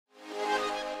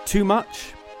Too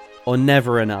much or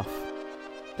never enough?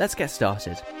 Let's get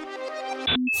started.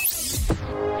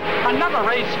 Another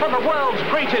race for the world's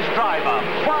greatest driver,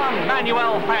 Juan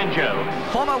Manuel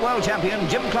Fangio. Former world champion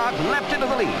Jim Clark leapt into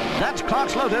the lead. That's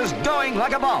Clark's Lotus going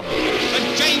like a bomb.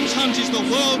 And James Hunt is the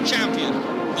world champion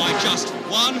by just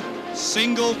one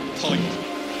single point.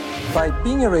 By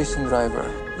being a racing driver,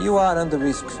 you are under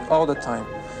risk all the time.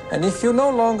 And if you no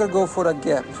longer go for a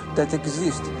gap that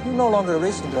exists, you're no longer a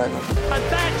racing driver. And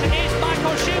that is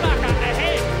Michael Schumacher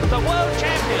ahead, the world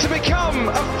champion. To become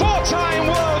a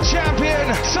four-time world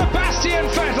champion, Sebastian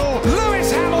Vettel,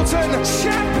 Lewis Hamilton,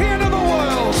 champion of the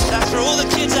world. That's for all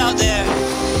the kids out there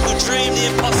who dream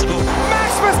the impossible.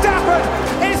 Max Verstappen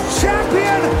is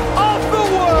champion of the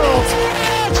world.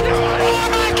 Oh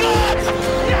my God!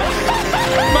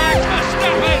 Max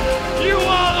Verstappen, you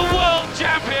are the world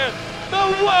champion! The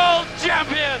world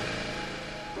champion!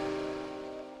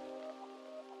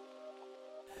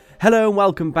 Hello and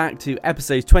welcome back to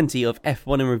episode 20 of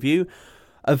F1 in Review.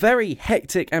 A very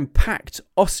hectic and packed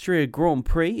Austria Grand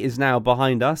Prix is now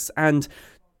behind us, and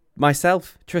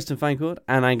myself, Tristan Fancourt,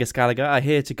 and Angus Gallagher are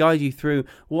here to guide you through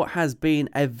what has been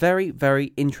a very,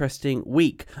 very interesting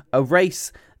week. A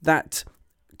race that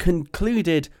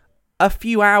concluded a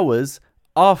few hours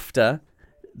after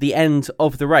the end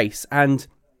of the race, and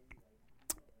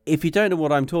if you don't know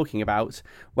what I'm talking about,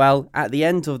 well, at the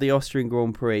end of the Austrian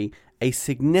Grand Prix, a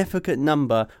significant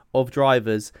number of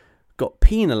drivers got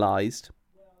penalised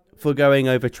for going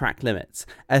over track limits.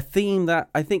 A theme that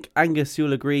I think, Angus,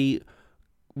 you'll agree,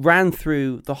 ran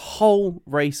through the whole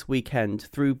race weekend,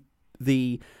 through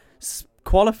the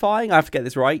qualifying, I have to get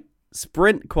this right,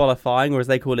 sprint qualifying, or as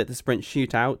they call it, the sprint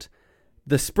shootout,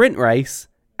 the sprint race,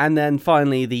 and then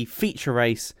finally the feature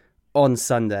race on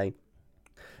Sunday.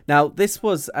 Now, this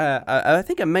was, I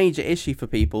think, a major issue for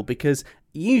people because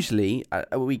usually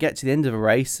we get to the end of a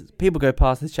race, people go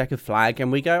past the checkered flag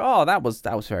and we go, oh, that was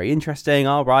very interesting.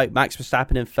 All right, Max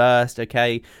Verstappen in first.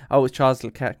 Okay. Oh, it's Charles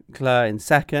Leclerc in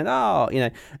second. Oh,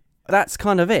 that's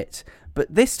kind of it.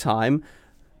 But this time,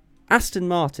 Aston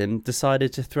Martin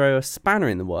decided to throw a spanner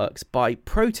in the works by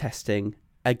protesting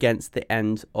against the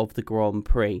end of the Grand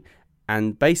Prix.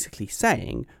 And basically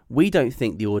saying, we don't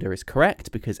think the order is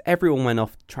correct because everyone went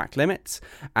off track limits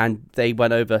and they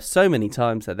went over so many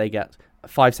times that they get a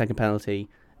 5-second penalty,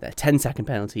 a 10-second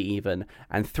penalty even,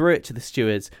 and threw it to the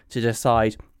stewards to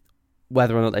decide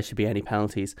whether or not there should be any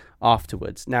penalties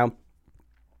afterwards. Now,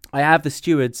 I have the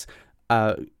stewards'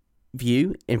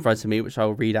 view in front of me, which I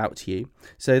will read out to you.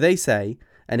 So they say,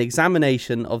 an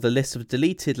examination of the list of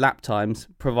deleted lap times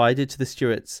provided to the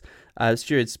stewards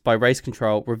by race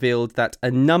control revealed that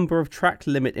a number of track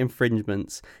limit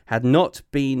infringements had not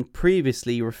been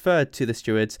previously referred to the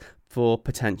stewards for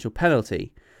potential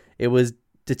penalty. It was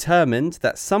determined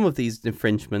that some of these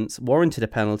infringements warranted a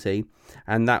penalty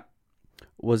and that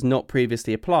was not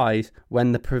previously applied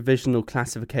when the provisional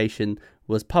classification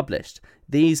was published.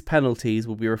 These penalties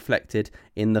will be reflected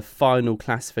in the final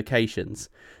classifications.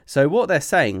 So what they're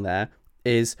saying there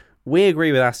is, we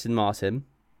agree with Aston Martin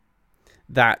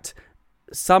that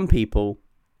some people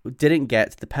didn't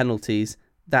get the penalties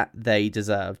that they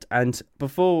deserved. And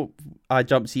before I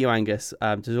jump to you, Angus,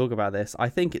 to talk about this, I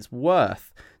think it's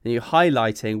worth you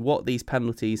highlighting what these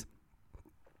penalties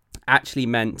actually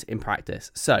meant in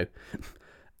practice. So,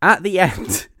 at the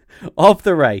end of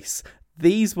the race,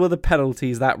 these were the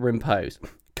penalties that were imposed.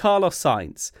 Carlos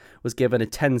Sainz was given a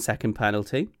 10-second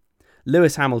penalty.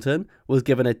 Lewis Hamilton was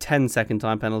given a 10-second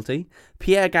time penalty.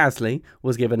 Pierre Gasly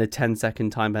was given a 10-second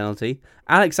time penalty.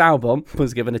 Alex Albon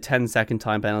was given a 10-second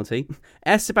time penalty.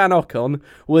 Esteban Ocon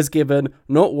was given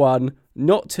not one,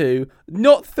 not two,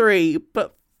 not three,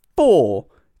 but 4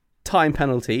 time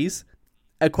penalties,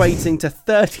 equating to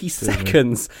 30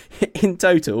 seconds in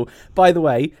total. By the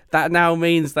way, that now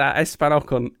means that Esteban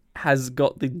Ocon has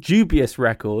got the dubious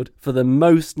record for the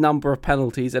most number of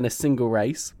penalties in a single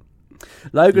race.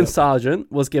 Logan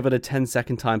Sargent was given a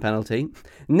 10-second time penalty.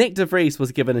 Nick De Vries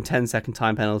was given a 10-second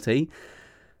time penalty.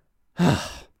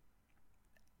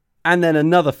 And then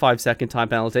another 5-second time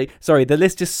penalty. Sorry, the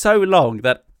list is so long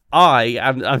that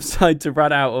I'm starting to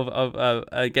run out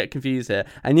of get confused here.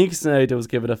 And Yuki Tsunoda was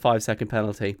given a 5-second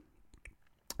penalty.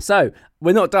 So,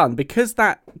 we're not done. Because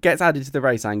that gets added to the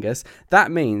race, Angus, that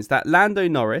means that Lando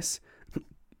Norris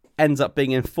ends up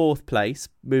being in 4th place,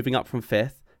 moving up from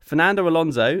 5th. Fernando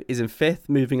Alonso is in 5th,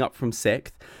 moving up from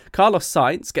 6th. Carlos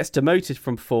Sainz gets demoted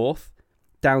from 4th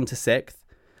down to 6th.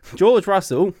 George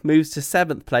Russell moves to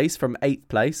 7th place from 8th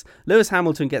place. Lewis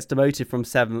Hamilton gets demoted from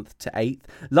 7th to 8th.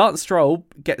 Lance Stroll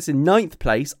gets in 9th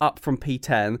place, up from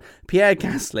P10. Pierre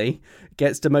Gasly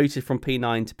gets demoted from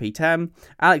P9 to P10.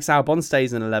 Alex Albon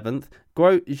stays in 11th.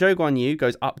 Zhou Guanyu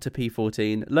goes up to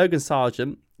P14. Logan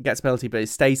Sargent gets a penalty but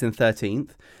stays in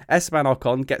 13th. Esteban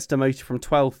Ocon gets demoted from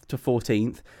 12th to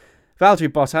 14th. Valtteri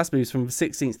Bottas moves from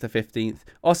 16th to 15th.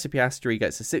 Oscar Piastri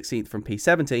gets to 16th from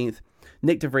P17th.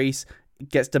 Nick De Vries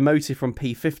gets demoted from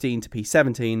P15 to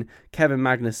P17. Kevin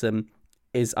Magnussen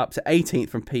is up to 18th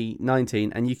from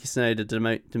P19. And Yuki Tsunoda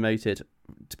demoted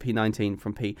to P19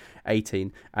 from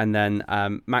P18. And then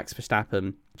Max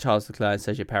Verstappen, Charles Leclerc, and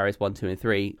Sergio Perez 1, 2 and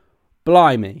 3.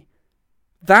 Blimey.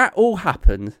 That all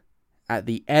happened at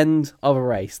the end of a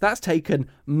race. That's taken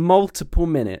multiple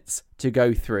minutes to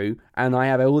go through, and I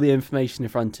have all the information in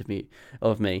front of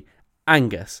me.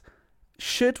 Angus,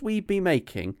 should we be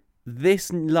making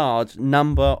this large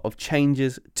number of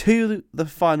changes to the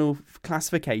final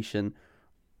classification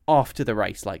after the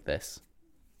race like this?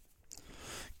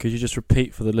 Could you just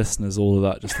repeat for the listeners all of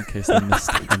that, just in case they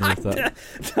missed any of that?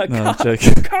 I'm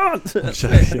joking. Can't. I'm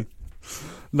joking.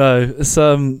 No, it's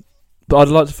But I'd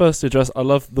like to first address, I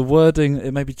love the wording,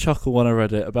 it made me chuckle when I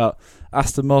read it, about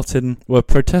Aston Martin were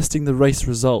protesting the race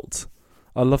result.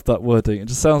 I love that wording. It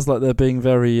just sounds like they're being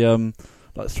very,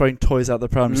 like throwing toys out the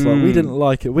pram. Just like, we didn't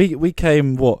like it. We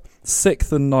came,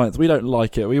 6th and 9th. We don't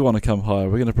like it. We want to come higher.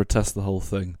 We're going to protest the whole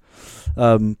thing.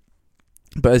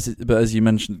 But as you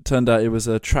mentioned, it turned out it was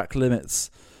a track limits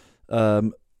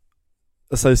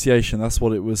association. That's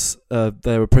what it was.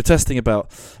 They were protesting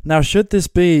about. Now, should this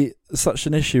be such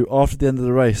an issue after the end of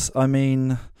the race? I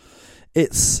mean,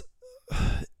 it's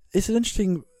an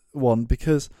interesting one,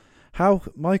 because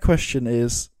my question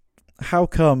is, how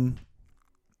come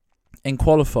in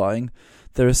qualifying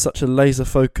there is such a laser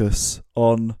focus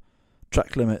on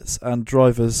track limits, and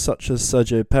drivers such as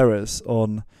Sergio Perez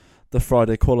on the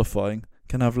Friday qualifying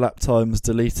can have lap times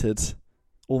deleted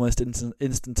almost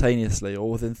instantaneously or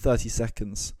within 30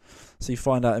 seconds. So you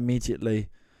find out immediately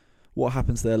what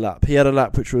happens to their lap. He had a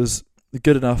lap which was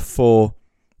good enough for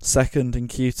second in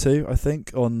Q2, I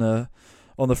think, on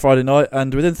the Friday night,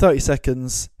 and within 30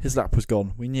 seconds his lap was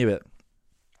gone. We knew it.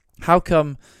 How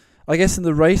come? I guess in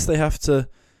the race they have to,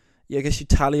 I guess you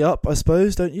tally up, I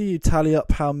suppose, don't you? You tally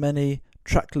up how many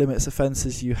track limits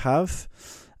offences you have,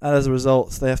 and as a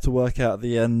result they have to work out at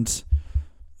the end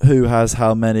who has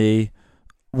how many,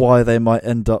 why they might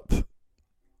end up,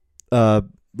 or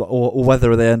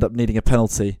whether they end up needing a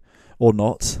penalty or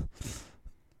not.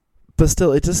 But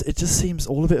still, it just seems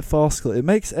all a bit farcical. It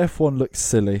makes F1 look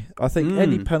silly. I think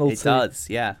any penalty, it does,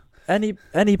 yeah. Any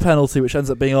penalty which ends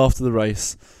up being after the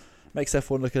race makes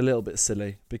F1 look a little bit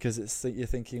silly, because you're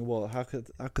thinking, well, how could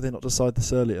they not decide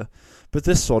this earlier? But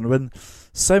this one, when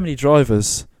so many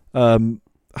drivers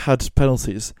had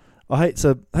penalties, I hate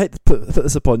to put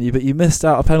this upon you, but you missed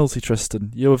out a penalty,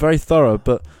 Tristan. You were very thorough,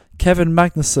 but Kevin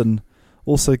Magnussen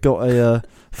also got a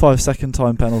 5-second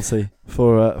time penalty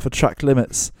for track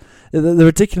limits. The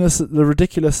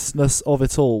ridiculousness of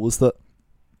it all was that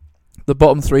the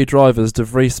bottom three drivers, De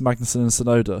Vries, Magnussen and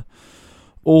Tsunoda,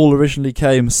 all originally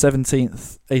came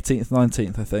 17th, 18th,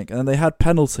 19th, I think, and then they had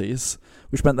penalties,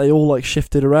 which meant they all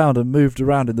shifted around and moved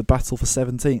around in the battle for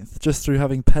 17th just through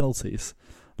having penalties.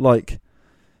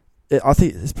 I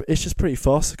think it's just pretty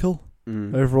farcical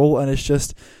overall, and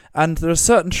there are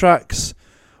certain tracks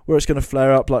where it's going to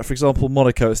flare up. Like, for example,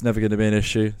 Monaco, it's never going to be an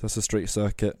issue. That's a street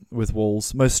circuit with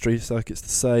walls. Most street circuits the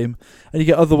same. And you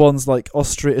get other ones like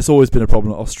Austria. It's always been a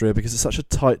problem at Austria because it's such a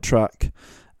tight track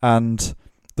and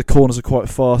the corners are quite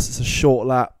fast. It's a short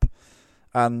lap.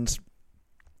 And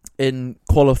in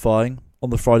qualifying on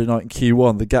the Friday night in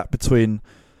Q1, the gap between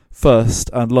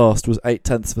first and last was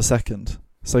 0.8 of a second.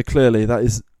 So clearly that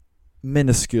is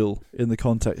minuscule in the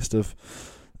context of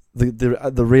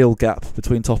the real gap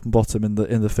between top and bottom in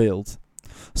the field.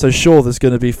 So sure, there's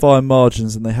going to be fine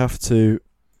margins, and they have to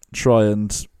try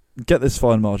and get those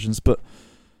fine margins. But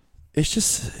it's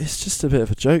just a bit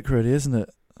of a joke, really, isn't it?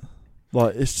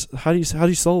 How do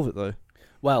you solve it though?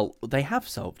 Well, they have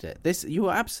solved it. You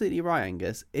are absolutely right,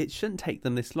 Angus. It shouldn't take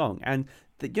them this long, and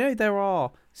there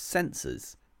are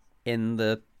sensors in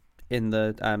the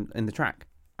track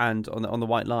and on the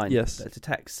white line, yes, that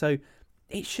detects. So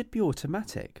it should be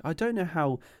automatic. I don't know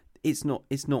how it's not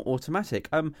automatic.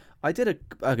 I did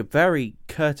a very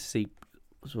courtesy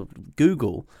sort of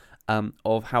Google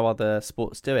of how other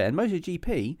sports do it, and MotoGP,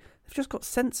 they've just got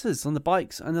sensors on the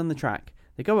bikes and on the track.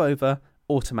 They go over,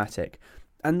 automatic.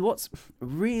 And what's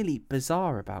really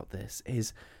bizarre about this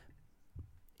is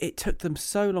it took them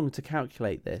so long to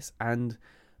calculate this, and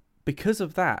because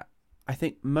of that, I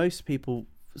think most people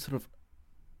sort of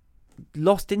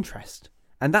lost interest.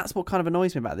 And that's what kind of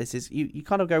annoys me about this is you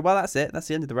kind of go, well, that's it. That's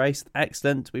the end of the race.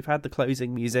 Excellent. We've had the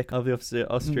closing music of the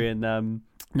Austrian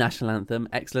national anthem.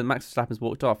 Excellent. Max Verstappen's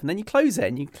walked off. And then you close it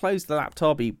and you close the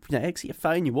laptop. You exit your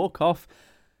phone. You walk off.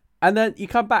 And then you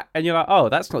come back and you're like, oh,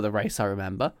 that's not the race I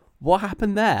remember. What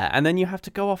happened there? And then you have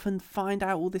to go off and find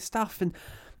out all this stuff. And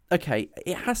okay,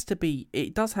 it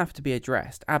does have to be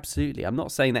addressed. Absolutely. I'm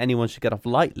not saying that anyone should get off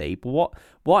lightly. But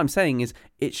what I'm saying is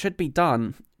it should be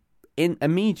done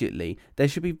immediately. There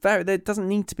doesn't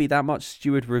need to be that much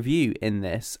steward review in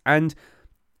this. And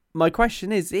my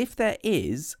question is, if there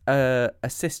is a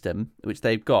system which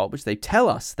they tell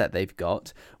us that they've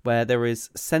got, where there is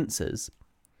sensors,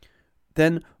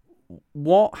 then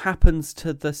what happens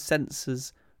to the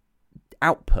sensors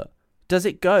output? Does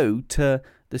it go to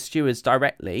the stewards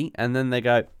directly, and then they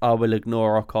go, oh, we'll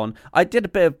ignore Ocon? I did a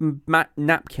bit of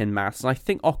napkin maths, and I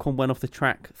think Ocon went off the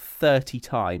track 30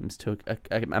 times to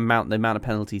the amount of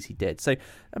penalties he did. So,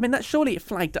 I mean, that surely it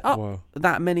flagged it up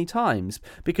that many times,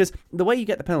 because the way you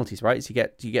get the penalties, right, is you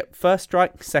get first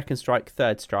strike, second strike,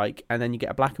 third strike, and then you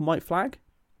get a black and white flag.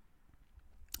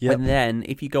 Yep. And then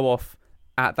if you go off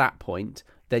at that point,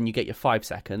 then you get your 5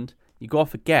 second. You go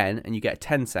off again, and you get a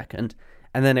 10 second.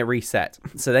 And then it resets.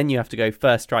 So then you have to go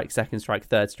first strike, second strike,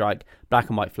 third strike, black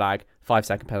and white flag, 5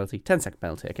 second penalty, 10 second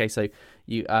penalty. Okay, so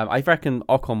I reckon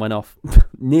Ocon went off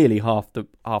nearly half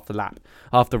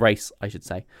the race, I should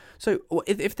say. So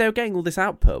if they're getting all this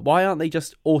output, why aren't they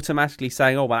just automatically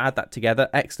saying, oh, well, add that together?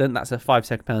 Excellent, that's a 5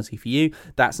 second penalty for you.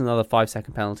 That's another 5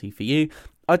 second penalty for you.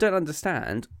 I don't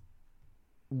understand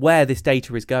where this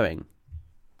data is going.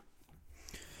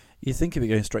 You'd think it'd be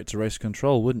going straight to race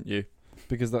control, wouldn't you?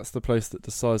 Because that's the place that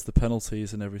decides the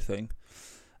penalties and everything.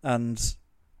 And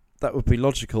that would be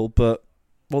logical, but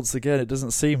once again, it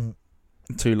doesn't seem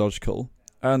too logical.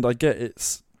 And I get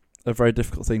it's a very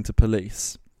difficult thing to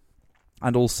police.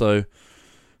 And also,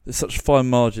 there's such fine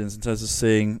margins in terms of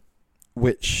seeing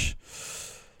which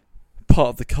part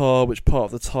of the car, which part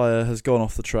of the tyre has gone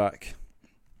off the track.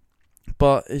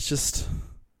 But it's just,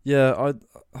 yeah,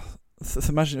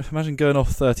 imagine going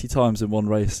off 30 times in one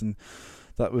race, and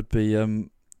that would be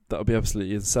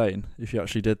absolutely insane if you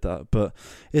actually did that. But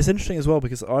it's interesting as well,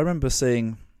 because I remember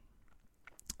seeing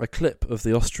a clip of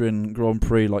the Austrian Grand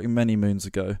Prix like many moons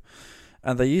ago,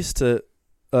 and they used to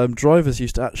drivers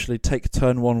used to actually take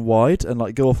turn one wide and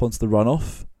like go off onto the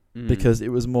runoff because it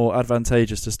was more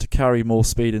advantageous just to carry more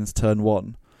speed into turn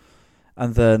one,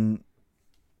 and then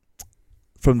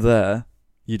from there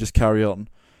you just carry on.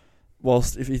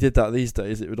 Whilst if you did that these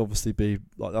days, it would obviously be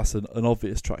like that's an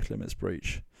obvious track limits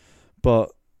breach. But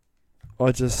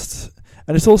and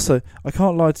it's also, I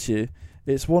can't lie to you,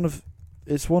 it's one of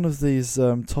these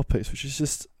topics which is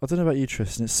just, I don't know about you,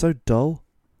 Tristan, it's so dull.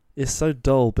 It's so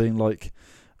dull being like,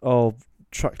 oh,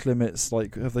 track limits,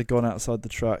 like have they gone outside the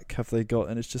track? Have they got?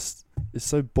 And it's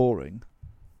so boring.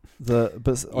 But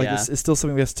guess it's still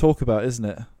something we have to talk about, isn't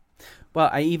it?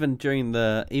 Well, even during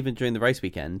the race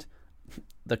weekend,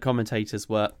 the commentators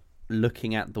were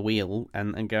looking at the wheel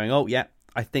and going, oh, yeah,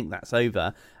 I think that's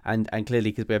over. And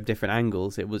clearly, because we have different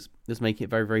angles, it was making it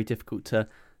very, very difficult to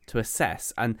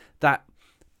assess. And that,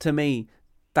 to me,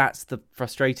 that's the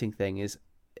frustrating thing is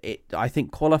I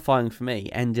think qualifying for me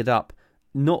ended up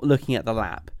not looking at the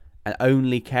lap and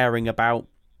only caring about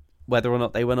whether or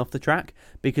not they went off the track.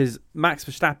 Because Max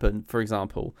Verstappen, for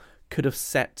example, could have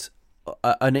set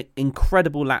an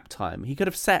incredible lap time. He could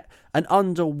have set an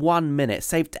under 1 minute,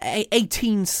 saved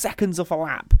 18 seconds off a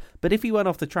lap. But if he went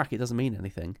off the track, it doesn't mean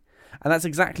anything. And that's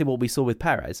exactly what we saw with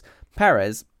Perez.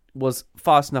 Perez was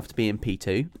fast enough to be in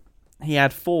P2. He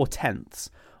had 4/10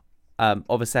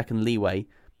 of a second leeway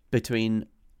between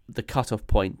the cutoff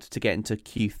point to get into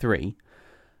Q3.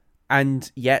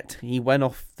 And yet he went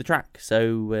off the track,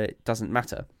 so it doesn't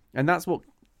matter. And that's what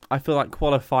I feel like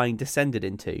qualifying descended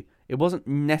into. It wasn't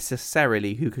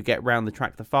necessarily who could get round the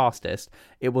track the fastest.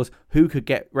 It was who could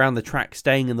get round the track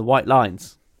staying in the white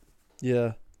lines.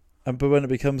 Yeah. But when it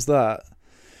becomes that,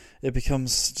 it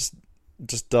becomes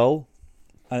just dull.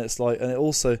 And it's like, and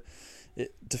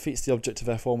it defeats the object of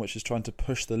F1, which is trying to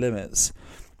push the limits.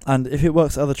 And if it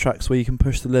works at other tracks where you can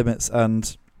push the limits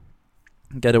and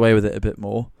get away with it a bit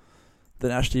more,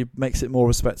 then it actually makes it more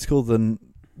of a spectacle than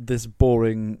this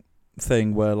boring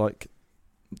thing where like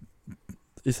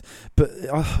but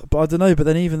I don't know. But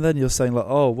then even then you're saying like,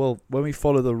 oh well, when we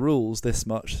follow the rules this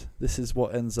much, this is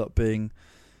what ends up being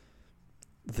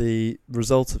the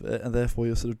result of it, and therefore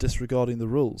you're sort of disregarding the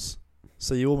rules.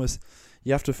 So you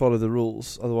have to follow the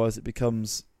rules, otherwise it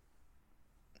becomes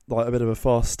like a bit of a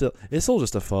farce still. It's all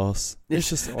just a farce. It's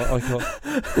just I can't.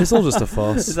 It's all just a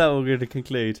farce. Is that what we're going to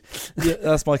conclude? Yeah,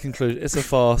 that's my conclusion. It's a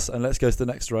farce, and let's go to the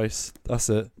next race. That's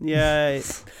it. Yeah,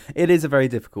 it is a very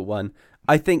difficult one.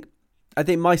 I think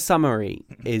my summary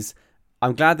is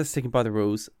I'm glad they're sticking by the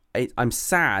rules. I'm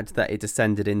sad that it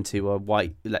descended into a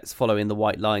let's follow in the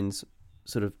white lines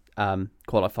sort of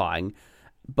qualifying.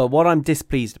 But what I'm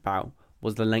displeased about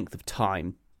was the length of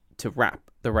time to wrap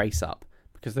the race up,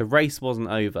 because the race wasn't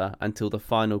over until the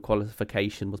final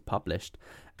qualification was published,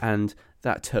 and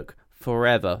that took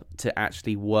forever to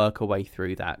actually work our way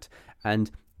through that. And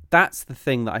that's the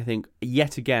thing that I think,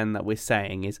 yet again, that we're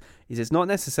saying is it's not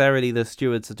necessarily the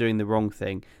stewards are doing the wrong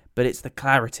thing, but it's the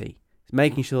clarity. It's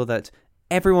making sure that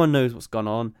everyone knows what's gone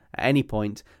on at any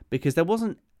point, because there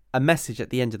wasn't a message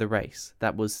at the end of the race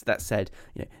that said,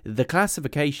 the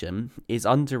classification is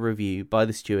under review by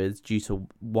the stewards due to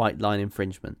white line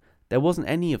infringement. There wasn't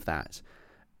any of that.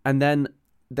 And then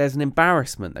there's an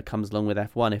embarrassment that comes along with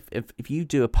F1 if you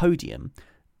do a podium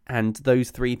and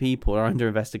those 3 people are under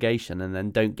investigation and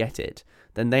then don't get it,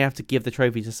 then they have to give the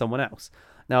trophy to someone else.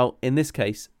 Now, in this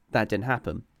case, that didn't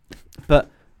happen.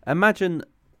 But imagine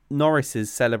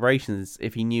Norris's celebrations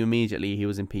if he knew immediately he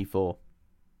was in P4.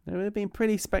 It would have been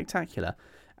pretty spectacular.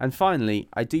 And finally,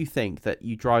 I do think that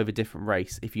you drive a different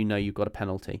race if you know you've got a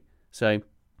penalty. So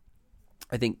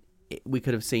I think we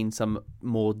could have seen some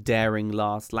more daring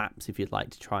last laps if you'd like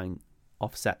to try and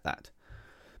offset that.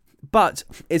 But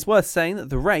it's worth saying that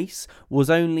the race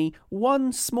was only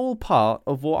one small part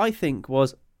of what I think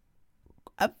was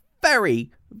a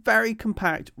very, very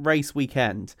compact race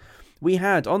weekend. We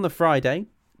had on the Friday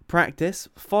practice,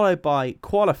 followed by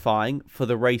qualifying for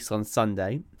the race on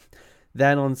Sunday.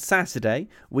 Then on Saturday,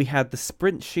 we had the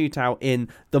sprint shootout in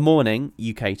the morning,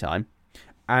 UK time,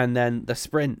 and then the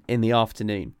sprint in the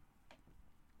afternoon.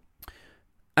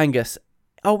 Angus,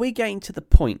 are we getting to the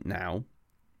point now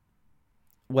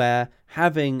where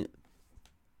having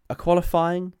a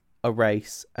qualifying, a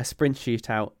race, a sprint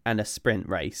shootout, and a sprint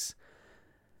race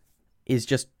is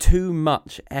just too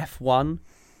much F1?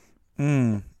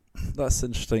 That's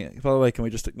interesting. By the way, can we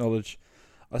just acknowledge,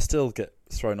 I still get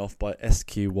thrown off by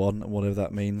SQ1 and whatever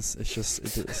that means. It's just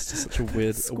such a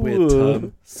weird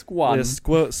term. Squan. Yeah,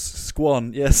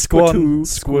 squan. Yeah, squan,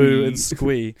 squoo, and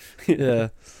squee. Yeah,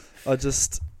 I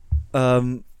just.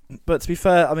 But to be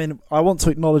fair, I mean, I want to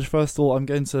acknowledge first of all, I'm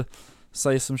going to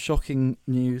say some shocking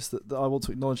news that I want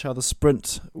to acknowledge how the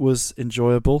sprint was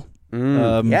enjoyable.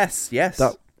 Yes.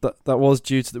 That was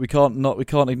due to that we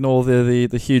can't ignore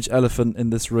the huge elephant in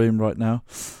this room right now.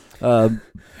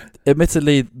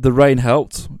 Admittedly, the rain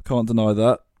helped. Can't deny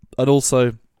that. And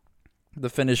also, the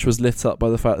finish was lit up by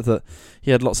the fact that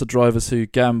he had lots of drivers who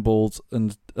gambled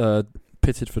and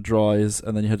pitted for dries,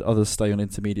 and then you had others stay on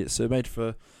intermediates. So it made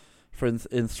for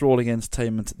enthralling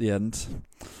entertainment at the end.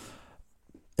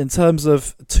 In terms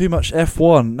of too much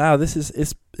F1, now this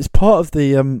is part of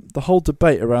the whole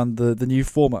debate around the new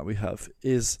format we have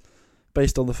is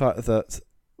based on the fact that,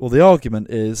 well, the argument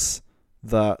is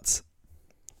that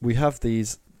we have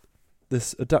this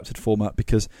adapted format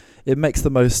because it makes the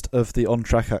most of the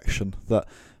on-track action. That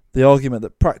the argument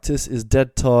that practice is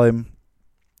dead time,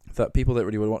 that people don't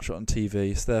really want to watch it on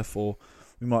TV, so therefore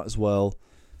we might as well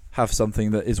have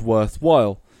something that is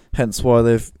worthwhile. Hence why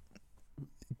they've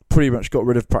pretty much got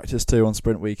rid of practice 2 on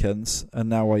sprint weekends, and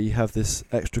now why you have this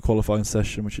extra qualifying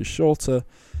session which is shorter,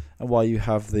 and why you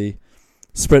have the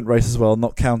sprint race as well,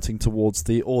 not counting towards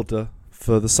the order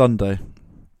for the Sunday.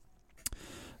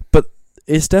 But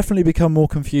it's definitely become more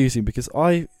confusing because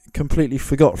I completely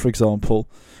forgot, for example,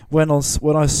 when I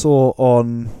saw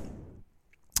on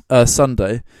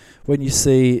Sunday, when you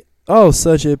see,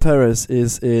 Sergio Perez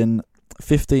is in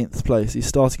 15th place, he's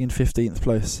starting in 15th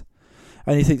place,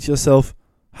 and you think to yourself,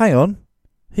 hang on,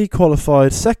 he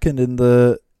qualified second in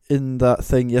that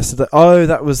thing yesterday. Oh,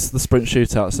 that was the sprint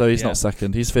shootout, so he's not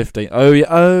second, he's 15th.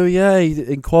 Oh yeah,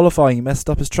 in qualifying he messed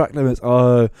up his track limits.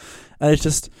 And it's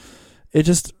just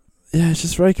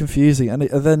very confusing. And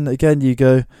then again you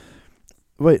go,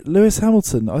 wait, Lewis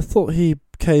Hamilton, I thought he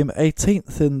came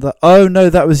 18th in the... Oh no,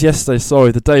 that was yesterday,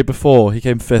 sorry, the day before he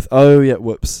came 5th. Oh yeah,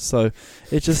 whoops. So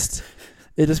it just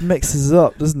mixes it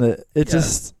up, doesn't it? It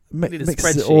just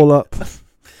mixes it all up.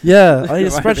 Yeah, I need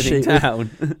a spreadsheet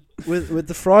with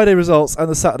the Friday results and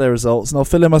the Saturday results, and I'll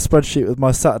fill in my spreadsheet with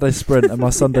my Saturday sprint and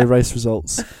my Sunday race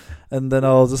results, and then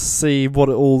I'll just see what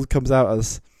it all comes out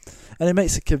as. And it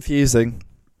makes it confusing,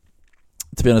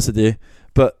 to be honest with you.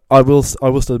 But I will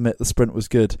still admit the sprint was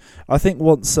good. I think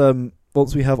once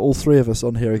we have all 3 of us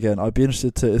on here again, I'd be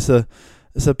interested to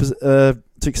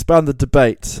expand the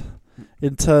debate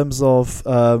in terms of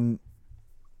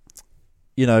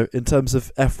in terms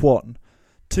of F1,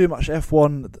 too much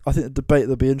F1. I think the debate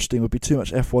that'd be interesting would be too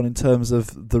much F1 in terms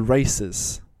of the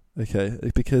races. Okay,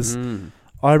 because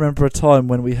I remember a time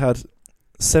when we had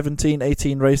 17,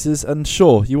 18 races, and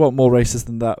sure, you want more races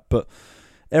than that, but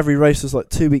every race was like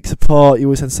 2 weeks apart. You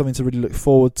always had something to really look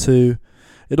forward to.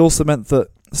 It also meant that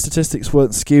statistics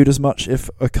weren't skewed as much. If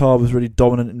a car was really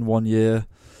dominant in one year,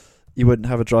 you wouldn't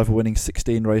have a driver winning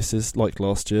 16 races like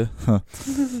last year,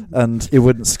 and it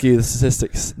wouldn't skew the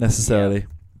statistics necessarily. Yeah.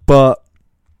 But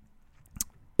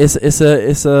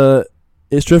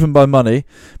it's driven by money,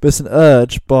 but it's an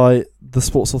urge by the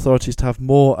sports authorities to have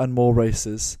more and more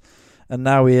races. And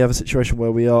now we have a situation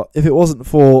where we are. If it wasn't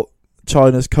for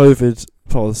China's COVID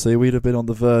policy, we'd have been on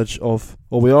the verge of,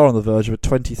 or we are on the verge of a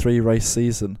 23 race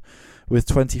season, with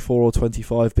 24 or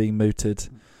 25 being mooted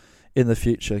in the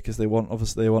future, because they want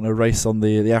a race on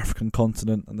the African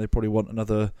continent, and they probably want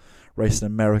another race in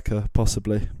America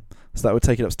possibly. So that would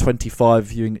take it up to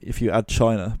 25 if you add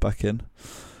China back in.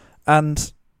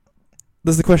 And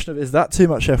there's the question of, is that too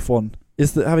much F1?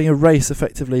 Is that having a race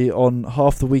effectively on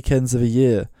half the weekends of a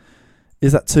year,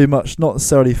 is that too much? Not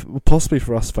necessarily, possibly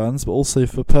for us fans, but also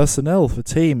for personnel, for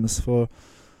teams, for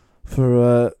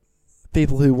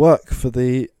people who work for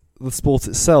the sport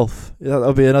itself.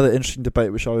 That'll be another interesting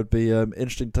debate, which I would be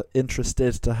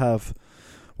interested to have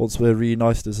once we're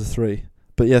reunited as a three.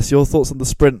 But yes, your thoughts on the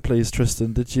sprint, please,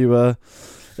 Tristan. Did you,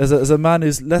 as a man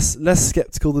who's less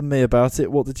sceptical than me about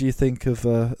it, what did you think of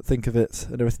it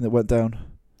and everything that went down?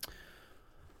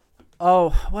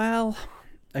 Oh well,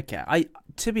 okay.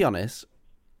 To be honest,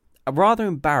 rather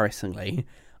embarrassingly,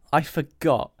 I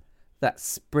forgot that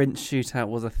sprint shootout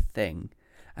was a thing.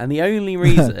 And the only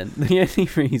reason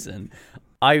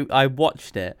I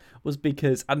watched it was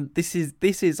because, and this is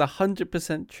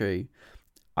 100% true,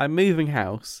 I'm moving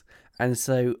house, and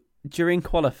so during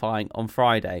qualifying on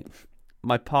Friday,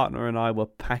 my partner and I were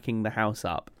packing the house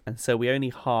up, and so we only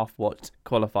half watched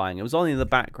qualifying. It was only in the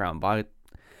background, but I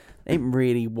didn't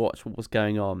really watch what was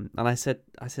going on. And I said,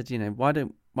 why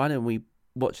don't we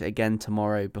watch it again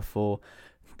tomorrow before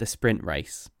the sprint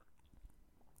race?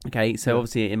 Okay, so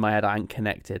obviously in my head I hadn't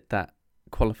connected that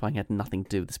qualifying had nothing to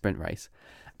do with the sprint race.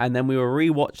 And then we were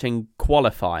re-watching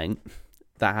qualifying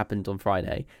that happened on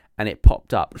Friday, and it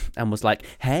popped up and was like,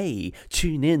 hey,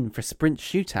 tune in for sprint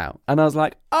shootout. And I was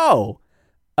like, oh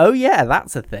yeah,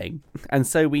 that's a thing. And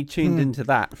so we tuned into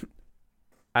that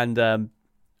and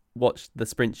watched the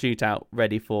sprint shootout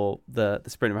ready for the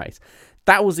sprint race.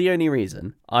 That was the only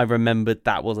reason I remembered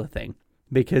that was a thing.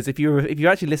 Because if you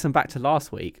actually listen back to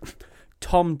last week,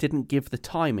 Tom didn't give the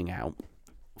timing out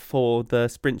for the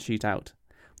sprint shootout,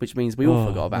 which means we all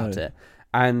forgot about it.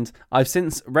 And I've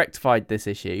since rectified this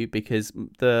issue, because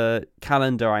the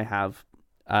calendar I have,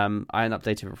 I hadn't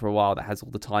updated it for a while, that has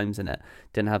all the times in it,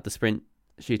 didn't have the sprint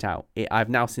shootout. I've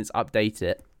now since updated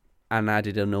it and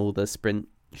added in all the sprint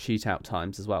shootout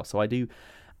times as well. So I do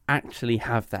actually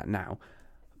have that now.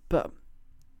 But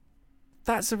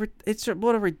what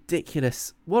a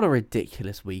ridiculous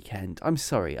weekend. I'm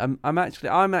sorry. I'm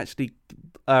actually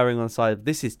erring on the side of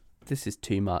this is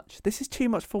too much. This is too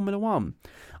much Formula One.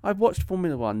 I've watched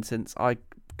Formula One since I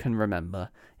can remember.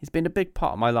 It's been a big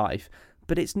part of my life,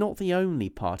 but it's not the only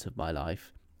part of my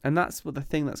life. And that's the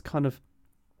thing that's kind of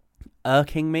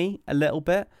irking me a little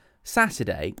bit.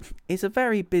 Saturday is a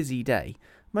very busy day.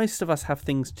 Most of us have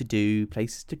things to do,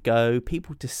 places to go,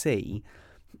 people to see.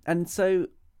 And so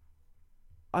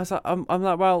I was like, I'm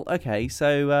like, well, okay,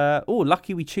 so,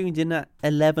 lucky we tuned in at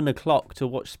 11 o'clock to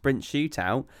watch Sprint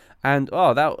Shootout, and,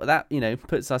 that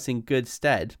puts us in good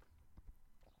stead,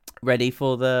 ready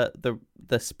for the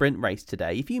sprint race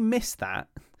today. If you miss that,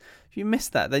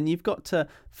 then you've got to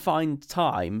find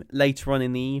time later on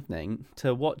in the evening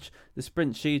to watch the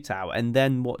Sprint Shootout, and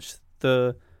then watch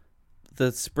the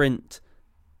sprint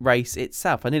race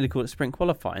itself. I nearly called it sprint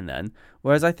qualifying then,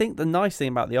 whereas I think the nice thing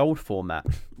about the old format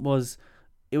was,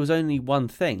 it was only one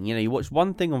thing. You watched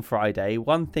one thing on Friday,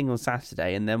 one thing on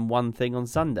Saturday, and then one thing on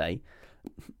Sunday.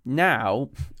 Now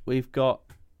we've got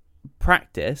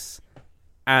practice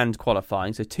and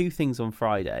qualifying, so two things on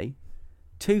Friday,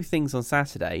 two things on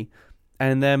Saturday,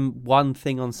 and then one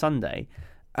thing on Sunday.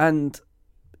 And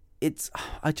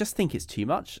I just think it's too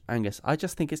much, Angus. I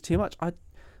just think it's too much. I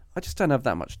just don't have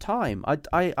that much time.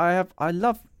 I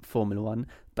love Formula One,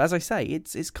 but as I say,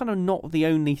 it's kind of not the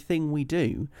only thing we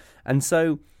do. And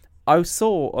so I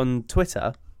saw on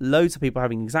Twitter loads of people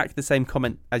having exactly the same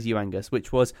comment as you, Angus,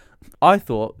 which was, I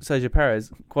thought Sergio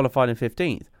Perez qualified in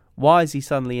 15th. Why is he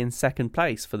suddenly in second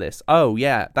place for this? Oh,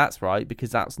 yeah, that's right,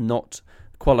 because that's not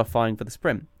qualifying for the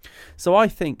sprint. So I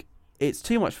think it's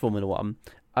too much Formula One,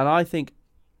 and I think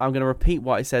I'm going to repeat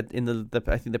what I said in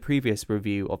the previous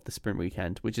review of the sprint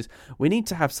weekend, which is we need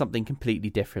to have something completely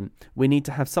different. We need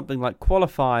to have something like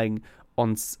qualifying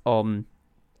on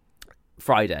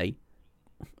Friday,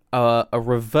 a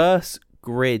reverse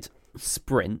grid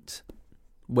sprint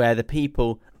where the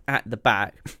people at the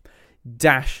back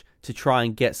dash to try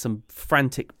and get some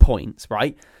frantic points,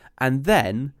 right? And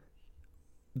then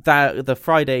the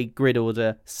Friday grid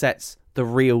order sets the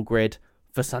real grid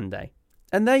for Sunday.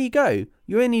 And there you go.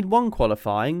 You only need one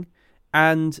qualifying,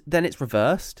 and then it's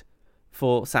reversed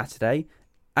for Saturday,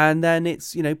 and then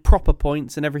it's, proper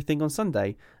points and everything on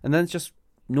Sunday. And then it's just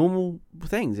normal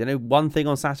things, one thing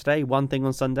on Saturday, one thing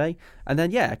on Sunday. And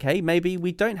then, maybe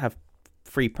we don't have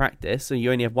free practice, so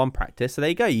you only have one practice. So there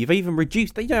you go. You've even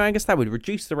reduced, I guess that would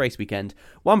reduce the race weekend.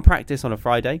 One practice on a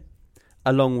Friday,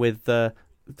 along with the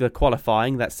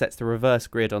qualifying that sets the reverse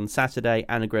grid on Saturday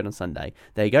and a grid on Sunday.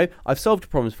 There you go. I've solved the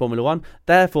problems for Formula 1.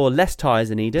 Therefore, less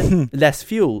tyres are needed, less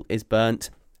fuel is burnt,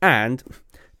 and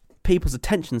people's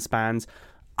attention spans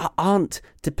aren't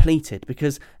depleted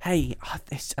because, hey,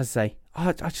 as I say,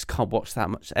 I just can't watch that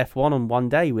much F1 on one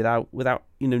day without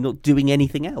not doing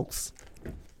anything else.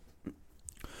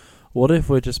 What if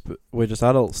we're just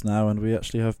adults now and we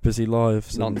actually have busy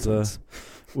lives? Nonsense.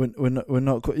 And we're not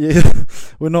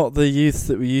we're not the youth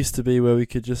that we used to be, where we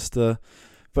could just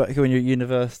back when you're at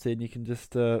university and you can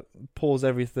just pause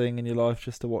everything in your life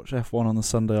just to watch F1 on the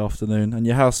Sunday afternoon, and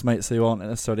your housemates who aren't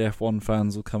necessarily F1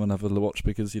 fans will come and have a watch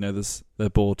because they're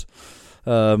bored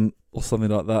or something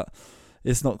like that.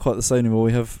 It's not quite the same anymore.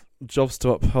 We have jobs to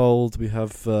uphold. We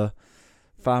have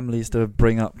families to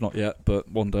bring up, not yet,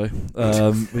 but one day.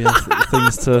 We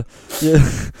have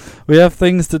we have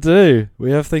things to do.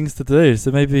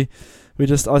 So maybe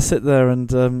I sit there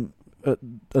and at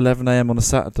 11 a.m. on a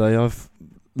Saturday, I've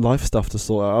life stuff to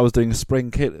sort out. I was doing a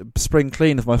spring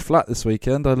clean of my flat this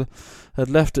weekend. I had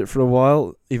left it for a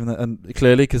while, and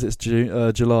clearly because it's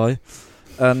July,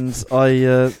 and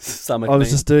I summer I was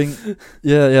clean. just doing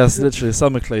it's literally a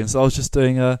summer clean. So I was just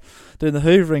doing the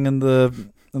hoovering and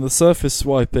the surface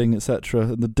swiping, etc.,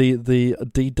 and the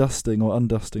de-dusting or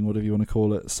undusting, whatever you want to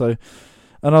call it. So,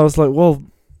 and I was like, well,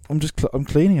 I'm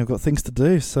cleaning. I've got things to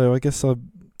do. So I guess the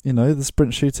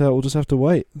sprint shootout will just have to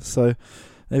wait. So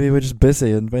maybe we're just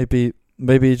busy, and maybe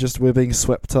just we're being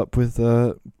swept up with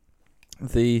the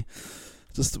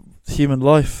just human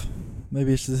life.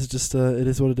 Maybe this is just it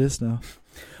is what it is now.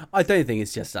 I don't think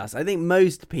it's just us. I think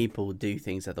most people do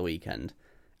things at the weekend,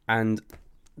 and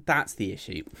that's the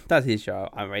issue. That's the issue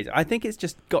I'm raising. I think it's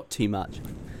just got too much,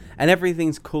 and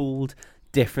everything's called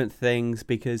different things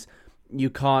because you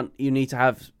need to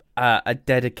have a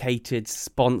dedicated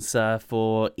sponsor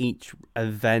for each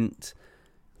event,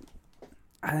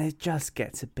 and it just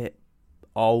gets a bit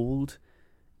old.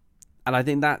 And I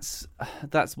think that's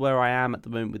where I am at the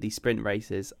moment with these sprint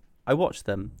races. I watch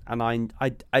them, and I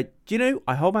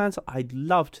hold my hands up. I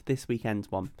loved this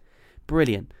weekend's one.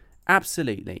 Brilliant.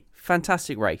 Absolutely.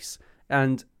 Fantastic race.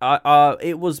 And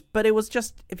it was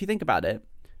just, if you think about it,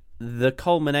 the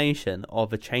culmination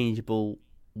of a changeable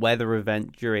weather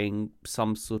event during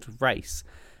some sort of race.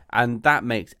 And that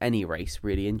makes any race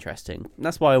really interesting. And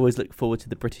that's why I always look forward to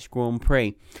the British Grand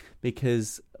Prix,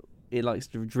 because it likes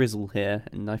to drizzle here,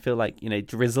 and I feel like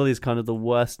drizzle is kind of the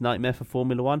worst nightmare for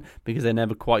Formula 1 because they're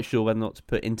never quite sure whether or not to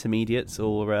put intermediates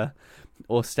or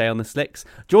stay on the slicks.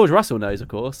 George Russell knows, of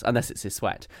course, unless it's his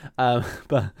sweat. So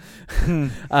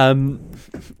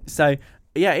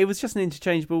yeah, it was just an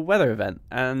interchangeable weather event,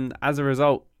 and as a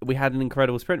result, we had an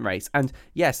incredible sprint race. And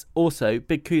yes, also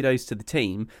big kudos to the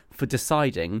team for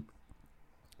deciding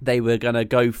they were going to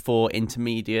go for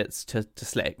intermediates to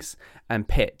slicks and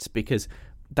pit, because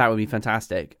that would be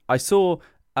fantastic. I saw,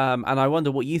 and I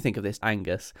wonder what you think of this,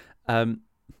 Angus.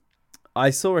 I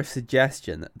saw a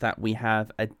suggestion that we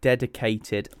have a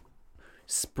dedicated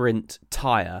sprint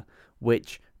tyre,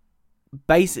 which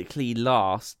basically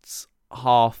lasts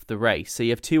half the race. So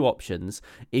you have two options.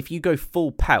 If you go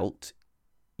full pelt,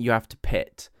 you have to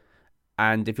pit.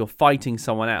 And if you're fighting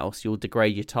someone else, you'll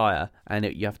degrade your tyre and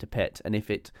you have to pit. And if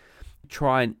it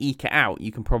try and eke it out,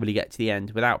 you can probably get to the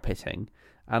end without pitting.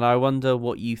 And I wonder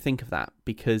what you think of that,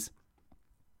 because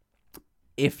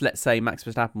if, let's say, Max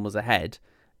Verstappen was ahead,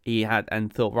 he had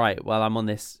and thought, right, well, I'm on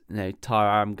this tyre,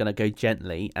 I'm going to go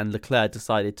gently, and Leclerc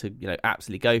decided to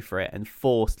absolutely go for it and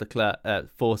force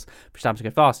Verstappen to go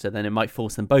faster, then it might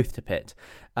force them both to pit.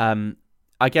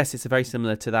 I guess it's very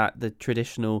similar to that, the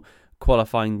traditional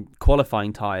qualifying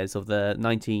tyres of the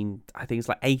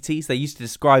 80s. They used to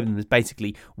describe them as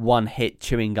basically one hit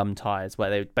chewing gum tyres, where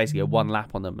they would basically get one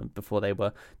lap on them before they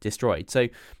were destroyed. So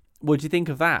what do you think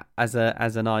of that as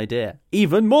an idea?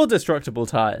 Even more destructible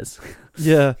tyres.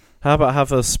 Yeah. How about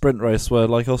have a sprint race where,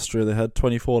 like Austria, they had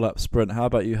 24-lap sprint. How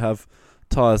about you have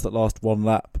tyres that last one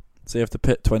lap? So you have to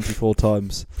pit 24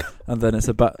 times, and then it's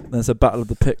a battle of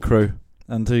the pit crew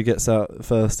and who gets out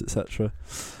first, etc.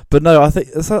 But no, I think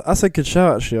that's a good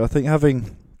show actually. I think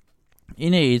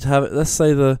let's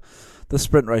say the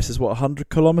sprint race is 100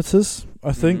 kilometers.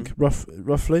 I think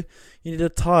roughly. You need a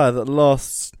tyre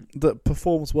that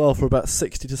performs well for about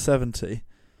 60 to 70.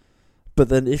 But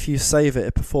then if you save it,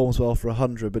 it performs well for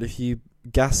 100. But if you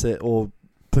gas it or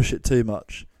push it too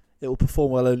much, it will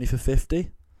perform well only for 50. You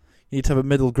need to have a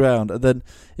middle ground. And then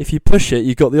if you push it,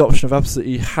 you've got the option of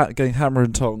absolutely going hammer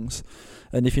and tongs.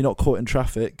 And if you're not caught in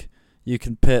traffic, you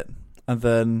can pit. And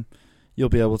then you'll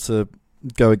be able to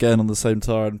go again on the same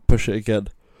tyre and push it again.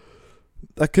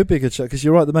 That could be a good shot, because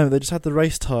you're right at the moment, they just had the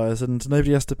race tyres and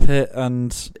nobody has to pit.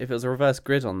 And if it was a reverse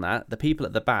grid on that, the people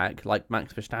at the back, like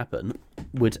Max Verstappen,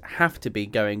 would have to be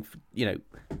going,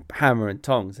 hammer and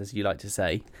tongs, as you like to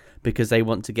say, because they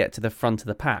want to get to the front of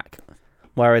the pack.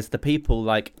 Whereas the people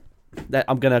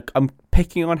I'm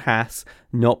picking on Haas,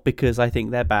 not because I think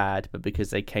they're bad, but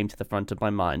because they came to the front of my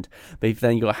mind. But if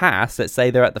then you got Haas, let's say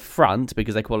they're at the front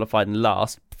because they qualified in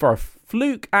last for a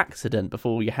fluke accident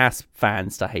before your Haas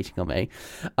fans start hating on me.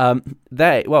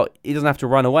 He doesn't have to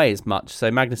run away as much,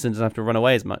 so Magnussen doesn't have to run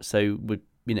away as much, so would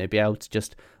be able to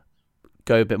just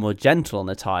go a bit more gentle on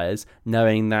the tyres,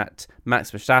 knowing that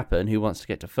Max Verstappen, who wants to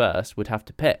get to first, would have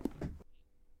to pit.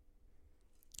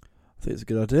 I think it's a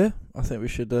good idea. I think we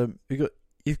should.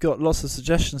 You've got lots of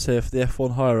suggestions here for the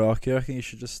F1 hierarchy. I reckon you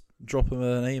should just drop them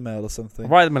an email or something.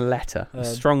 Write them a letter, a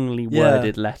strongly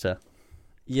worded letter.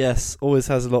 Yes, always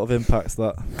has a lot of impact.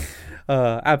 That.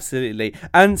 Absolutely.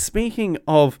 And speaking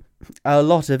of a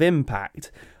lot of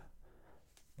impact,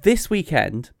 this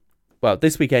weekend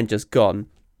just gone,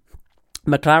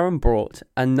 McLaren brought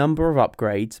a number of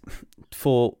upgrades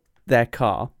for their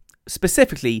car,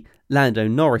 specifically Lando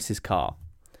Norris's car.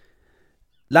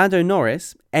 Lando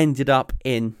Norris ended up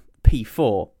in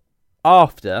P4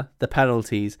 after the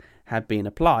penalties had been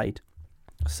applied.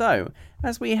 So,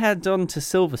 as we head on to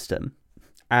Silverstone,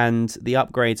 and the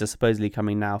upgrades are supposedly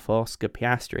coming now for Oscar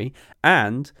Piastri,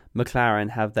 and McLaren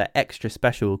have their extra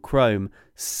special chrome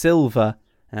silver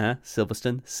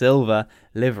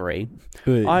livery,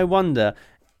 I wonder,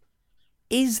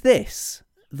 is this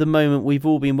the moment we've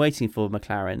all been waiting for,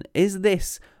 McLaren? Is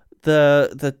this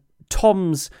the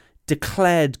Tom's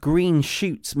declared green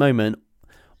shoots moment,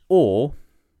 or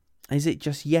is it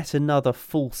just yet another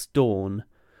false dawn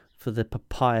for the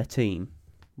papaya team?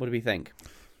 What do we think?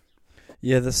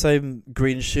 Yeah, the same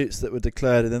green shoots that were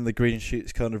declared, and then the green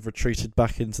shoots kind of retreated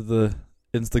back into the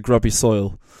grubby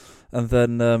soil, and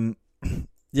then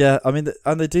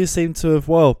and they do seem to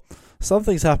have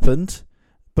something's happened,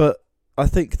 but I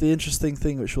think the interesting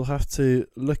thing which we'll have to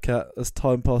look at as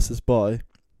time passes by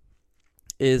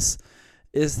is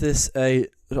this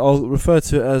I'll refer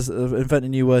to it as, invent a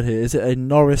new word here, is it a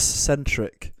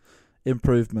Norris-centric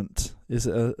improvement? Is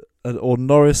it or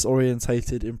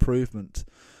Norris-orientated improvement?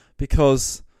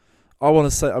 Because I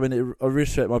want to say, I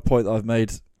reiterate my point that I've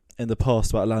made in the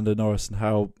past about Lando Norris and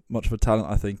how much of a talent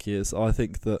I think he is. I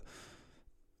think that,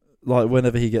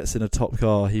 whenever he gets in a top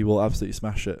car, he will absolutely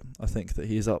smash it. I think that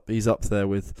he's up there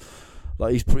with,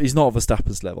 he's not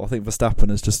Verstappen's level. I think Verstappen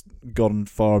has just gone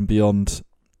far and beyond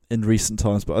in recent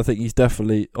times, but I think he's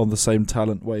definitely on the same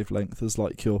talent wavelength as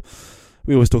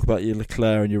we always talk about your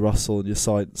Leclerc and your Russell and your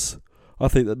Sainz. I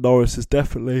think that Norris is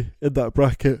definitely in that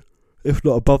bracket, if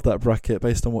not above that bracket,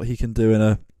 based on what he can do in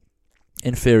a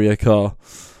inferior car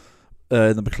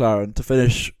in the McLaren. To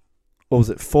finish,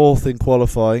 fourth in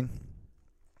qualifying,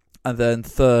 and then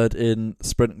third in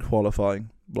sprint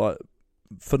qualifying.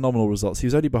 Phenomenal results. He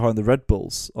was only behind the Red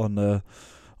Bulls on the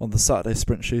Saturday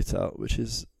sprint shootout, which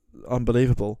is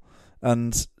unbelievable.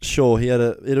 And sure, he had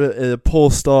a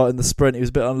poor start in the sprint. He was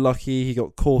a bit unlucky. He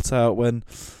got caught out when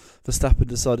Verstappen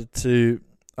decided to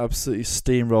absolutely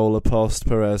steamroller past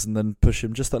Perez and then push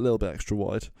him just that little bit extra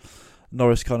wide.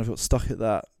 Norris kind of got stuck at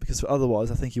that, because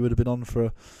otherwise I think he would have been on for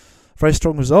a very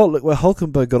strong result. Look where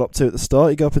Hülkenberg got up to at the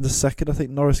start. He got up into second. I think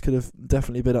Norris could have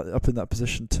definitely been up in that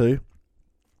position too.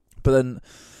 But then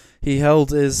he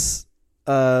held his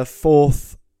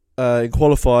fourth in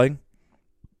qualifying,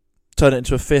 turned it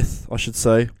into a fifth, I should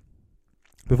say,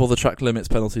 before the track limits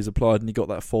penalties applied, and he got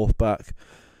that fourth back.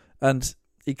 And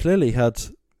he clearly had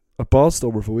a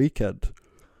barnstormer of a weekend.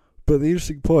 But the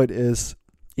interesting point is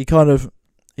he's kind of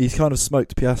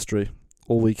smoked Piastri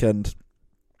all weekend.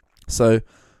 So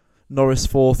Norris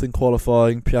fourth in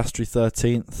qualifying, Piastri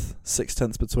 13th, 6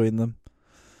 tenths between them.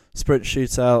 Sprint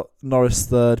shootout, Norris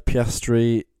 3rd,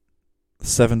 Piastri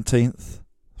 17th,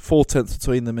 4/10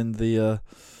 between them in the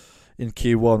in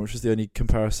Q1, which was the only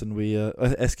comparison we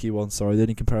SQ1, sorry, the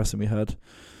only comparison we had.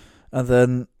 And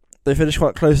then they finished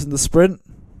quite close in the sprint,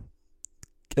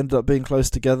 ended up being close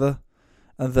together,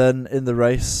 and then in the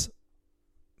race,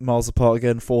 miles apart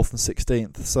again, 4th and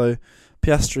 16th. So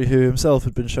Piastri, who himself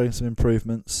had been showing some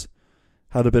improvements,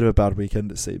 had a bit of a bad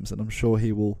weekend, it seems, and I'm sure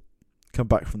he will come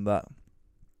back from that.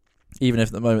 Even if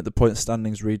at the moment the point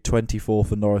standings read 24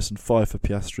 for Norris and 5 for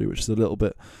Piastri, which is a little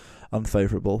bit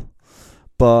unfavourable.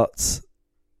 But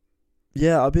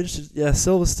yeah, I'd be interested. Yeah,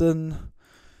 Silverstone,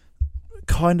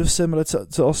 kind of similar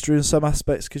to Austria in some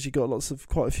aspects, because you got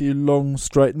quite a few long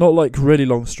straight, not like really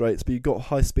long straights, but you've got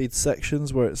high speed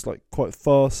sections where it's like quite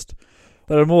fast.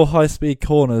 There are more high speed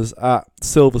corners at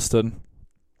Silverstone,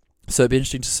 so it'd be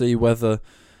interesting to see whether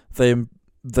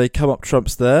they come up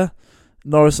trumps there.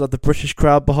 Norris had the British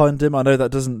crowd behind him. I know that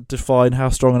doesn't define how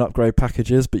strong an upgrade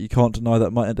package is, but you can't deny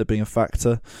that might end up being a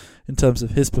factor in terms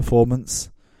of his performance.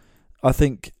 I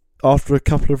think after a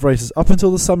couple of races, up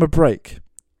until the summer break,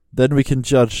 then we can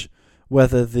judge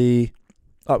whether the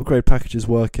upgrade package is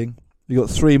working. We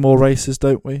got 3 more races,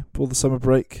 don't we, for the summer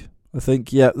break? I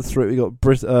think, yeah, the 3. We got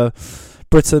Britain,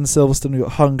 Silverstone, we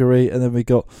got Hungary, and then we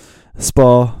got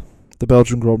Spa, the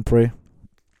Belgian Grand Prix.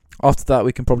 After that,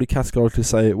 we can probably categorically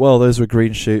say, well, those were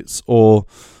green shoots, or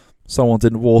someone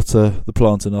didn't water the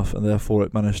plant enough, and therefore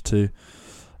it managed to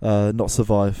not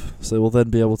survive. So we'll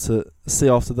then be able to see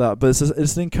after that. But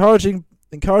it's an encouraging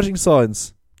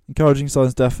signs. Encouraging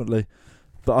signs, definitely.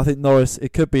 But I think Norris,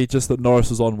 it could be just that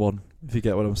Norris was on one, if you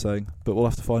get what I'm saying. But we'll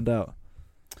have to find out.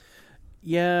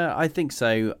 Yeah, I think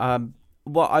so.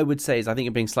 What I would say is I think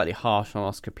you're being slightly harsh on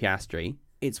Oscar Piastri.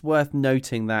 It's worth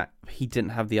noting that he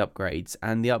didn't have the upgrades,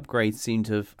 and the upgrades seem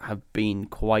to have been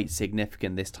quite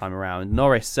significant this time around.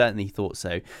 Norris certainly thought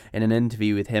so. In an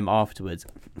interview with him afterwards,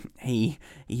 he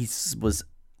was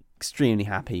extremely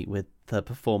happy with the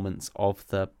performance of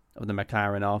the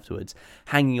McLaren afterwards,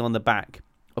 hanging on the back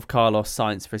of Carlos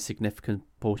Sainz for a significant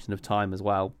portion of time as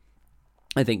well.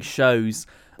 I think shows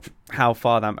how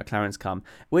far that McLaren's come,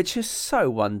 which is so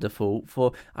wonderful.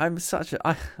 I'm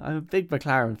a big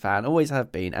McLaren fan, always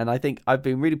have been, and I think I've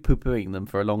been really poo-pooing them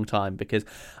for a long time because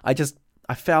I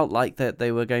felt like that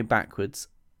they were going backwards,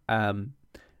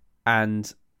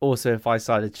 and also if I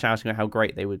started shouting at how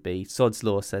great they would be, Sod's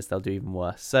Law says they'll do even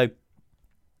worse. So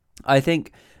I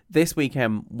think this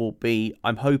weekend will be,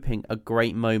 I'm hoping, a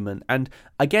great moment, and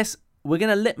I guess we're going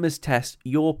to litmus test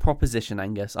your proposition,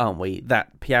 Angus, aren't we?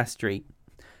 That Piastri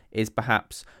is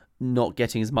perhaps not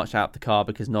getting as much out of the car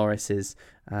because Norris is,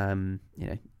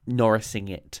 Norrising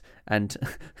it and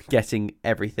getting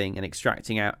everything and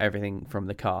extracting out everything from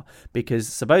the car. Because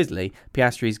supposedly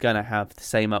Piastri is going to have the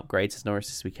same upgrades as Norris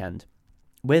this weekend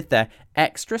with their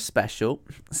extra special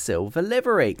silver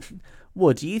livery.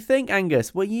 What do you think,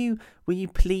 Angus? Were you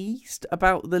pleased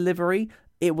about the livery?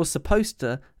 It was supposed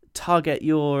to target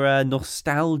your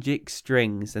nostalgic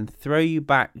strings and throw you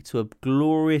back to a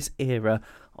glorious era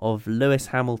of Lewis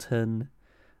Hamilton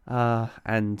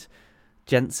and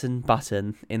Jenson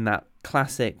Button in that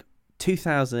classic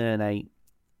 2008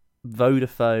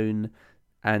 Vodafone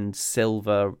and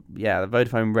silver, the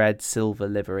Vodafone red silver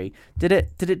livery. Did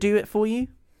it do it for you?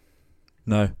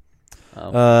 No.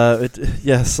 Oh.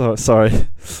 Sorry.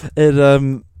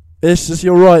 It's just,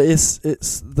 you're right. It's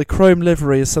the chrome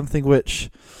livery is something which,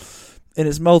 in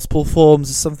its multiple forms,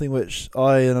 is something which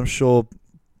and I'm sure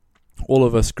all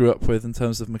of us grew up with in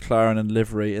terms of McLaren and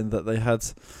livery, in that they had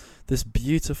this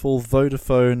beautiful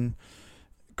Vodafone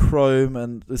chrome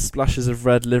and the splashes of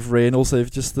red livery, and also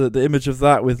just the image of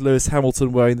that with Lewis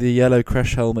Hamilton wearing the yellow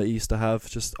crash helmet he used to have,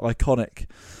 just iconic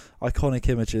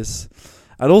images.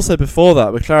 And also before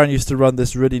that, McLaren used to run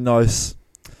this really nice,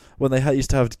 when they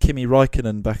used to have Kimi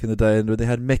Räikkönen back in the day, and when they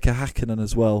had Mika Häkkinen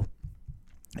as well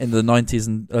in the 90s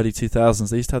and early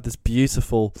 2000s, they used to have this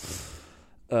beautiful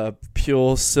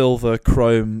pure silver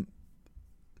chrome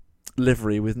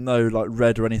livery with no like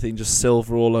red or anything, just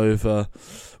silver all over,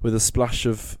 with a splash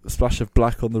of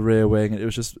black on the rear wing. It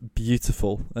was just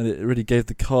beautiful, and it really gave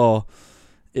the car,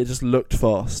 it just looked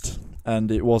fast,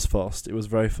 and it was fast. It was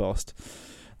very fast.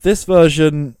 This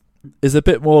version is a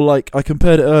bit more like, I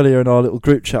compared it earlier in our little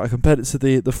group chat, I compared it to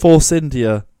the Force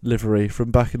India livery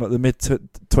from back in like the mid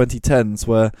 2010s,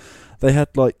 where they had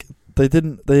like,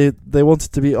 they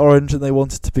wanted to be orange and they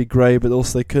wanted to be grey, but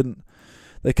also they couldn't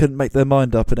make their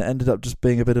mind up, and it ended up just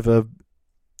being a bit of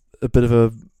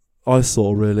a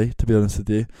eyesore, really, to be honest with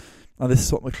you. And this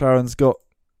is what McLaren's got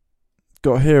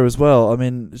here as well. I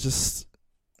mean, it's just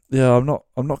yeah, I'm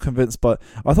not convinced. But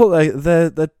I thought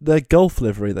their Gulf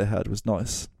livery they had was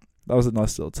nice. That was a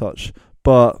nice little touch.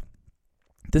 But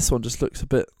this one just looks a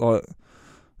bit like,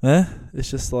 it's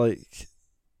just like,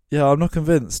 yeah, I'm not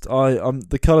convinced.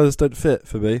 The colours don't fit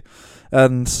for me,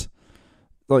 and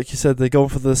like you said, they've gone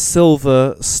for the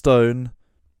silver stone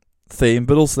theme,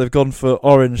 but also they've gone for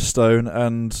orange stone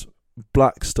and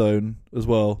black stone as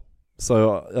well.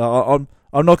 So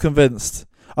I'm not convinced.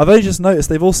 I've only just noticed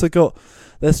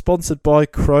they're sponsored by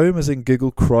Chrome, as in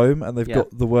Google Chrome, and they've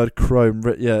got the word Chrome.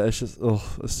 It's just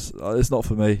it's not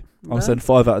for me. I'm saying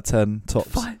 5 out of 10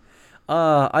 tops.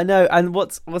 I know, and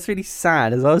what's really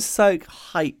sad is I was so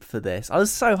hyped for this. I was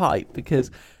so hyped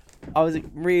because I was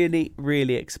really,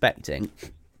 really expecting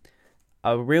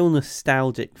a real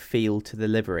nostalgic feel to the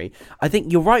livery. I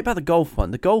think you're right about the Golf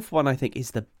one. The Golf one, I think,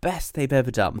 is the best they've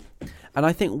ever done. And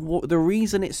I think the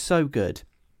reason it's so good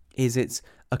is it's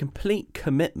a complete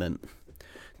commitment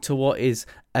to what is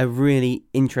a really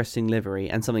interesting livery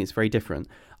and something that's very different.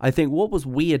 I think what was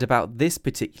weird about this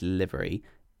particular livery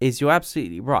is you're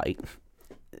absolutely right.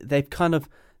 They've kind of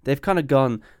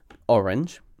gone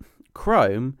orange,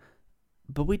 chrome,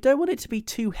 but we don't want it to be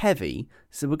too heavy,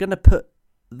 so we're going to put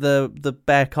the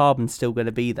bare carbon still going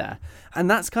to be there,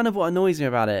 and that's kind of what annoys me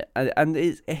about it. And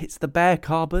it's the bare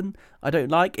carbon I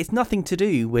don't like. It's nothing to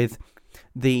do with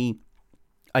the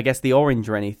orange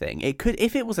or anything. It could,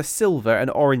 if it was a silver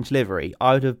and orange livery,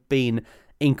 I would have been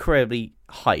incredibly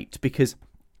hyped, because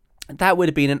that would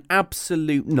have been an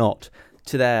absolute nod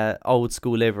to their old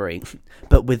school livery.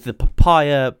 But with the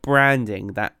papaya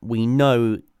branding that we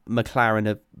know McLaren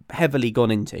have heavily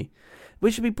gone into,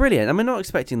 which would be brilliant. And we're not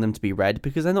expecting them to be red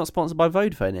because they're not sponsored by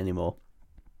Vodafone anymore.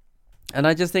 And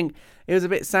I just think it was a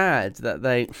bit sad that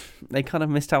they kind of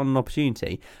missed out on an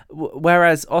opportunity.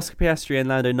 Whereas Oscar Piastri and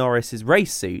Lando Norris's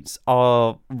race suits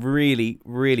are really,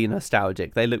 really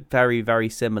nostalgic. They look very, very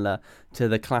similar to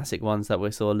the classic ones that we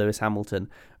saw Lewis Hamilton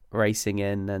racing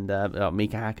in, and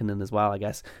Mika Hakkinen as well, I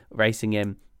guess, racing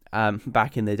in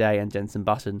back in the day, and Jenson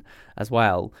Button as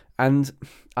well. And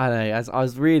I don't know, as I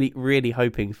was really, really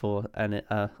hoping for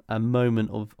a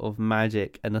moment of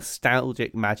magic, a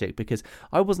nostalgic magic, because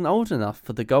I wasn't old enough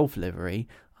for the Golf livery.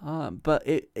 But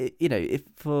if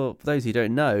for those who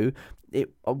don't know,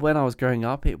 when I was growing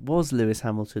up, it was Lewis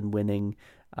Hamilton winning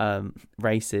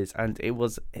races, and it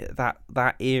was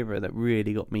that era that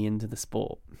really got me into the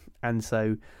sport. And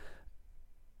so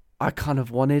I kind of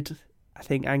wanted, I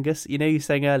think, Angus, you were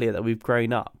saying earlier that we've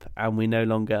grown up and we no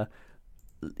longer,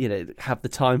 have the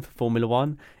time for Formula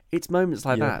One. It's moments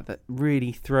like that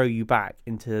really throw you back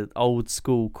into old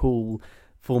school, cool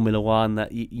Formula One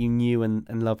that you knew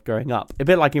and loved growing up. A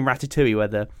bit like in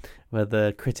Ratatouille, where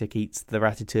the critic eats the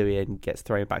ratatouille and gets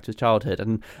thrown back to his childhood.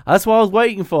 And that's what I was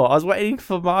waiting for. I was waiting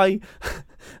for my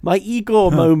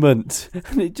Igor moment,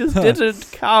 and it just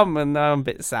didn't come, and now I'm a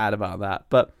bit sad about that.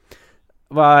 But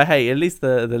well, hey, at least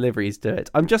the liveries do it.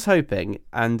 I'm just hoping,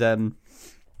 and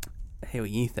hear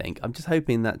what you think. I'm just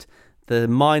hoping that the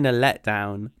minor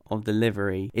letdown of the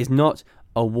livery is not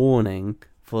a warning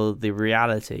for the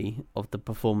reality of the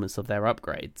performance of their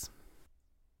upgrades.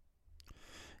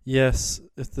 Yes,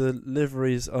 if the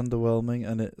livery is underwhelming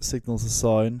and it signals a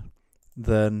sign,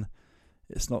 then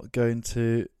it's not going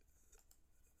to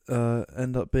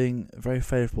end up being very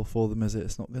favourable for them, is it?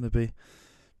 It's not going to be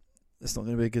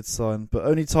a good sign. But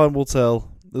only time will tell.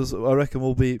 I reckon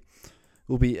we'll be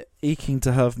eking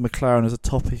to have McLaren as a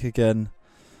topic again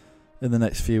in the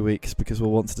next few weeks, because we'll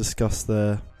want to discuss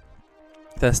their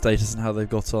status and how they've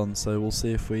got on. So we'll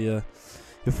see if you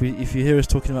hear us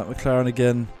talking about McLaren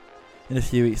again in a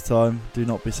few weeks' time, do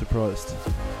not be surprised.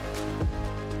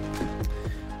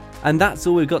 And that's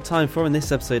all we've got time for in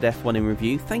this episode of F1 in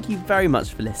Review. Thank you very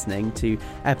much for listening to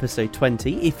episode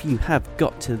 20. If you have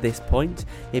got to this point,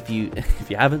 if you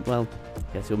haven't, well,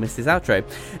 I guess you'll miss this outro.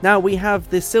 Now, we have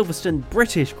the Silverstone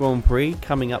British Grand Prix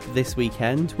coming up this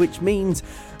weekend, which means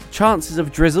chances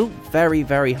of drizzle, very,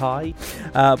 very high.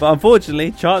 But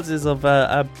unfortunately, chances of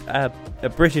a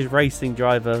British racing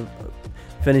driver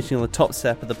finishing on the top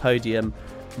step of the podium,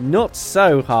 not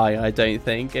so high, I don't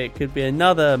think. It could be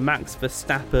another Max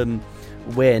Verstappen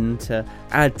win to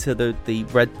add to the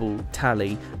Red Bull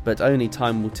tally, but only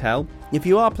time will tell. If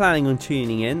you are planning on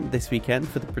tuning in this weekend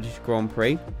for the British Grand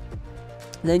Prix,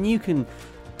 then you can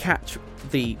catch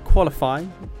the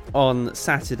qualifying on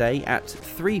Saturday at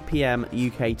 3 p.m.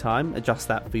 UK time. Adjust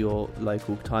that for your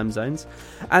local time zones.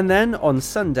 And then on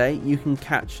Sunday, you can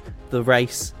catch the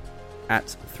race at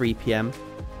 3 p.m.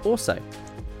 also.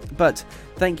 But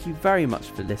thank you very much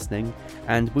for listening,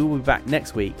 and we will be back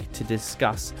next week to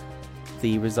discuss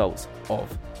the results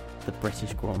of the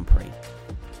British Grand Prix.